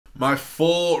My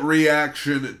full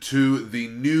reaction to the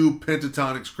new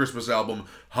Pentatonix Christmas album,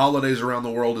 Holidays Around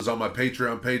the World, is on my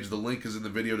Patreon page. The link is in the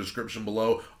video description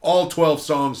below. All 12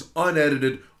 songs,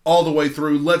 unedited, all the way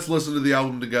through. Let's listen to the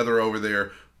album together over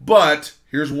there. But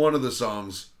here's one of the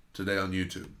songs today on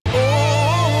YouTube.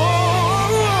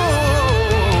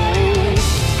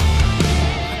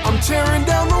 I'm tearing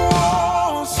down the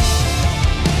walls,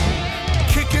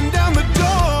 kicking down the doors.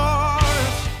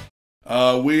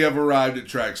 We have arrived at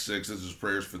track 6. This is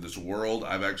Prayers for This World.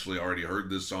 I've actually already heard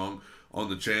this song on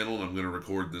the channel, and I'm going to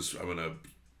record this. I'm going to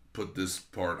put this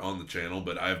part on the channel,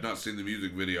 but I have not seen the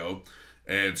music video.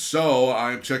 And so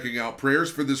I'm checking out Prayers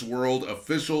for This World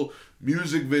official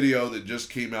music video that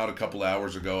just came out a couple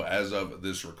hours ago as of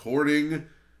this recording.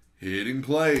 Hitting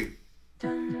play.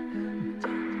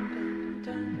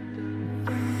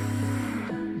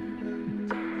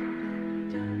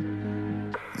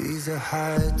 These are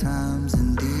hard times,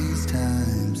 and these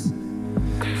times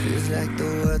feels like the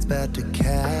world's about to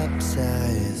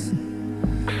capsize.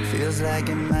 Feels like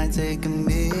it might take a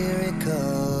miracle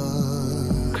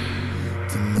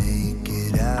to make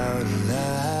it out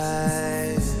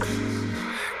alive.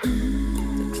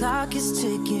 The clock is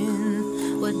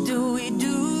ticking. What do we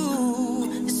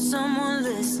do? Is someone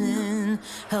listening?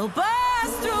 Help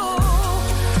us through.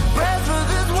 Prayers for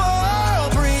this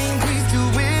world, bring peace to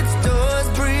its doors,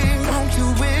 bring home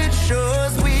to its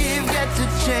shores. We've got to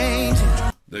change.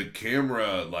 The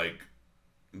camera, like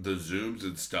the zooms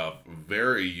and stuff,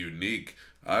 very unique.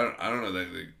 I don't know,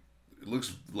 it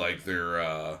looks like they're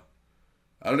I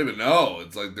don't even know.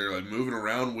 It's like they're like moving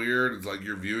around weird. It's like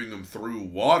you're viewing them through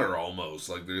water almost.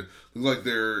 Like they look like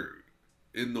they're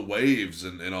in the waves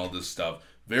and all this stuff.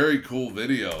 Very cool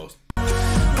video.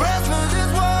 Prayers for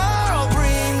this world,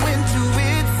 bring wind to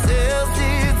its sails.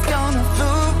 It's gonna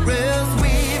flourish.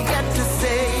 We've got to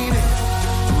save it.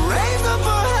 Raise up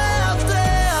our health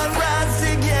and rise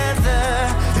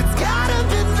together. It's gotta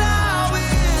be now,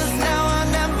 is now or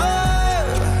never.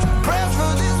 Prayers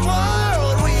for this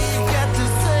world, we've got to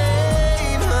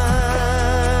save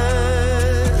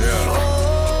us. Yeah.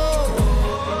 Oh,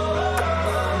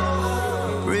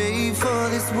 pray for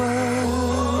this world.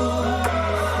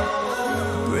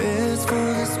 Prayers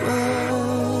for this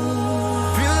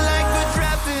world. Feel like we're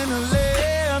trapped in a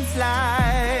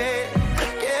landslide.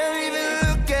 Can't even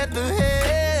look at the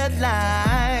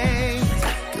headlines.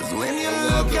 'Cause when you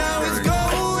look how it's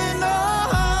going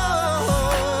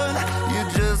on, you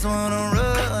just wanna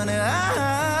run and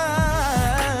hide.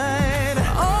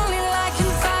 Only light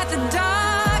can fight the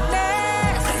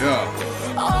darkness. Yeah.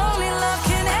 Only love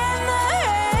can end the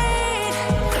hate.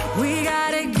 We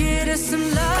gotta get us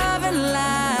some love and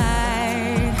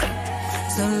light,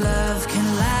 so love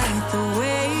can light the way.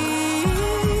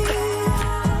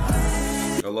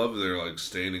 I love they're like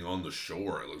standing on the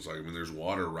shore. It looks like, I mean, there's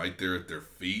water right there at their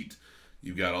feet.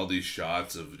 You've got all these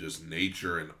shots of just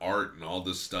nature and art and all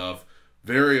this stuff.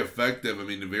 Very effective. I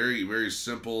mean, very, very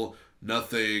simple.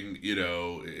 Nothing, you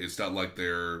know, it's not like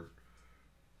they're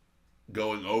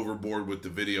going overboard with the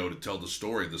video to tell the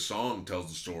story. The song tells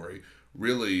the story.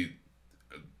 Really,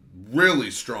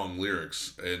 really strong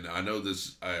lyrics. And I know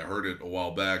this, I heard it a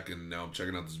while back, and now I'm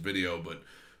checking out this video, but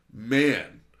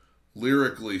man,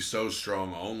 lyrically so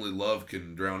strong. Only love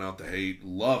can drown out the hate.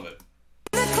 Love it.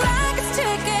 The clock is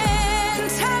ticking,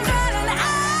 time's running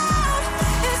out.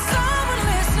 Is someone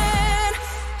listening?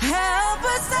 Help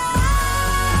us out.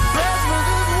 Prayers for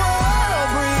this world,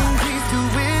 bring peace to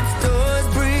its doors,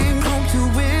 bring home to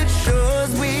its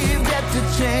shores. We've got to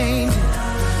change it.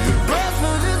 Prayers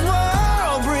for this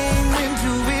world, bring wind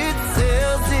to its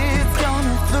sails. It's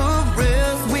gonna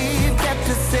flourish. We've got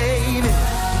to save it.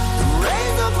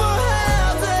 Raise up our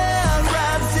hands and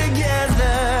rise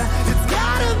together. It's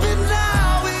gotta be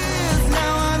now, is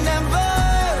now or never.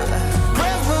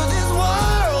 Prayers for this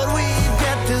world, we've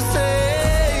got to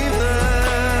save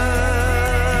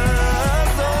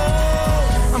us.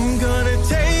 Oh, I'm gonna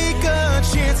take a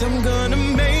chance. I'm gonna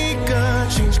make a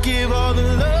change. Give all the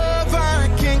love I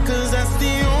can, 'cause that's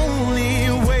the only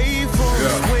way for us.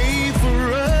 Yeah. Way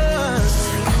for us.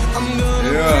 I'm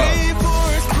gonna Yeah. pray for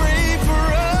us. Pray for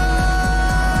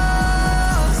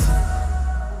us.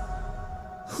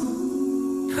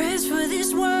 Prayers for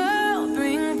this world,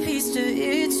 bring peace to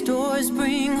its doors,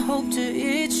 bring hope to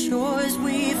its shores.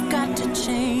 We've got to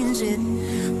change it.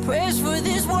 Prayers for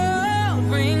this world,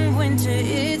 bring wind to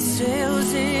its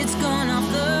sails. It's gone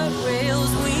off the rails.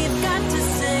 We've got to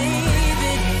save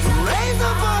it. Raise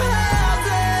up our hands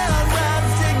and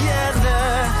rise together.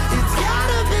 It's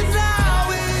gotta be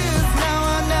now, is now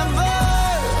or never.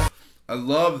 I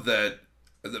love that,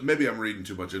 maybe I'm reading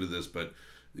too much into this, but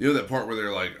You know that part where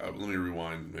they're like, let me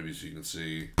rewind, maybe so you can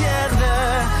see.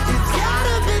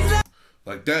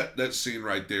 Like that scene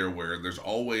right there where there's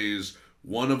always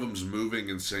one of them's moving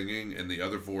and singing and the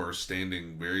other four are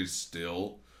standing very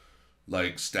still,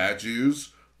 like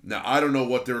statues. Now, I don't know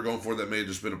what they were going for. That may have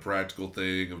just been a practical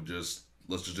thing of just,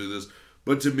 let's just do this.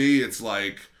 But to me, it's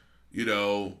like, you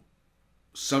know,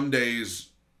 some days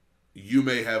you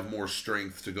may have more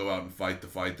strength to go out and fight the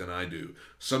fight than I do.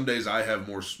 Some days I have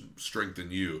more strength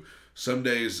than you. Some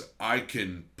days I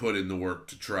can put in the work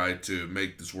to try to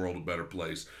make this world a better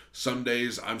place. Some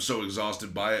days I'm so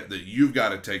exhausted by it that you've got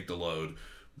to take the load.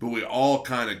 But we all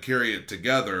kind of carry it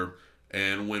together.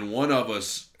 And when one of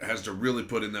us has to really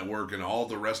put in that work and all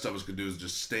the rest of us can do is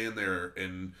just stand there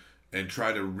and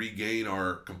try to regain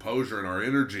our composure and our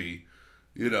energy,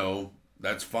 you know,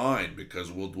 that's fine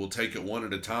because we'll take it one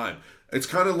at a time. It's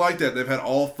kind of like that. They've had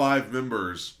all 5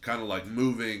 members kind of like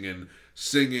moving and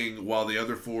singing while the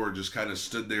other 4 just kind of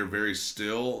stood there very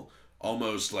still,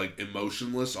 almost like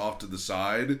emotionless off to the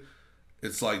side.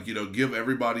 It's like, you know, give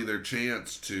everybody their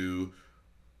chance to,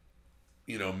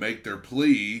 you know, make their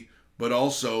plea, but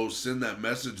also send that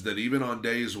message that even on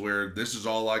days where this is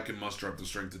all I can muster up the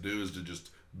strength to do is to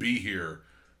just be here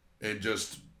and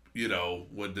just, you know,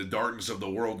 when the darkness of the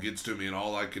world gets to me and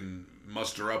all I can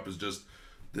muster up is just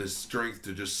this strength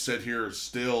to just sit here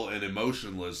still and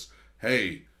emotionless.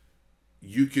 Hey,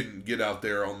 you can get out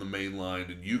there on the main line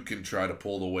and you can try to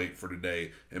pull the weight for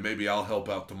today and maybe I'll help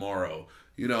out tomorrow.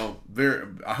 You know,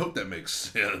 I hope that makes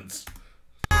sense.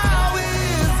 Now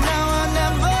or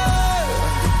never.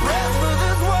 Rest for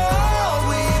this world,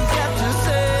 we've got to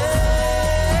save.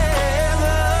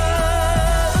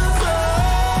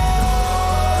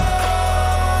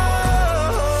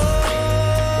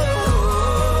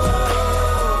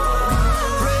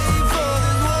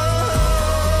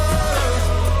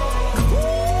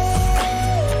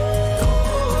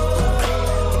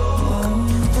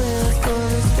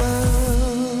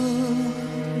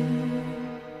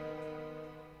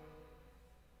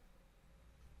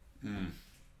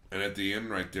 And at the end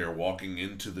right there, walking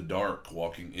into the dark,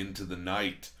 walking into the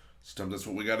night. Sometimes that's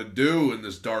what we got to do in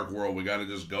this dark world. We got to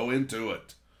just go into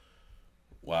it.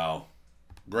 Wow.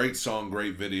 Great song,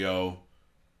 great video.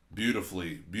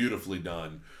 Beautifully, beautifully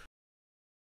done.